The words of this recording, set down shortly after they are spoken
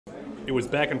It was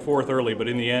back and forth early, but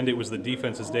in the end, it was the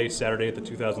defense's day Saturday at the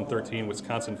 2013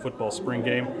 Wisconsin football spring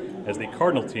game as the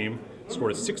Cardinal team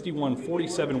scored a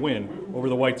 61-47 win over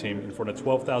the white team in front of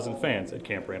 12,000 fans at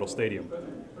Camp Randall Stadium.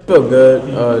 Felt good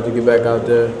to get back out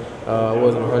there. I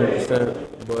wasn't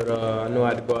 100%, but I knew I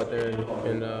had to go out there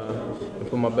and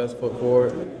put my best foot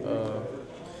forward.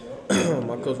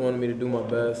 My coach wanted me to do my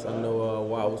best. I know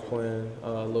Watt was playing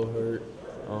a little hurt,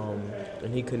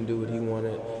 and he couldn't do what he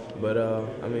wanted. But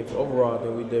I mean, overall, I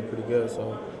think we did pretty good.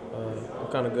 So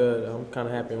I'm kind of good. I'm kind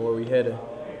of happy where we headed.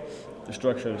 The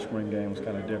structure of the spring game was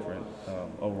kind of different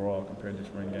overall compared to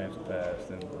spring games past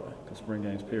and the spring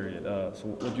games period. So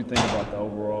what did you think about the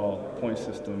overall point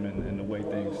system and the way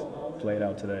things played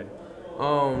out today?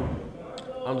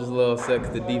 I'm just a little upset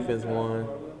because the defense won.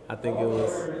 I think it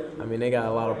was, I mean, they got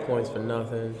a lot of points for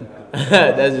nothing.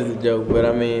 That's just a joke, but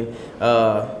I mean,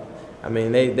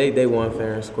 they won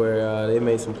fair and square. They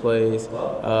made some plays.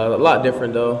 A lot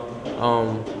different though.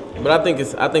 But I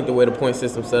think the way the point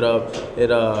system set up,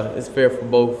 it's fair for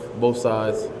both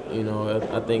sides. You know,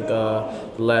 I think the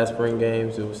last spring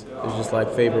games it was just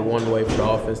like favored one way for the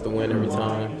offense to win every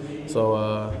time. So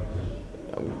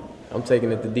I'm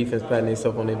taking it the defense patting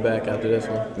themselves on their back after this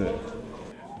one. Good.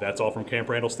 That's all from Camp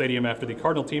Randall Stadium after the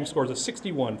Cardinal team scores a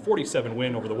 61-47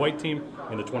 win over the white team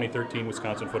in the 2013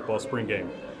 Wisconsin football spring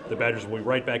game. The Badgers will be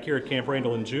right back here at Camp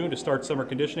Randall in June to start summer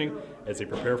conditioning as they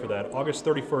prepare for that August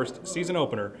 31st season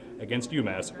opener against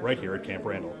UMass right here at Camp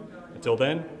Randall. Until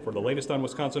then, for the latest on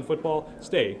Wisconsin football,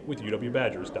 stay with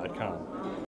UWBadgers.com.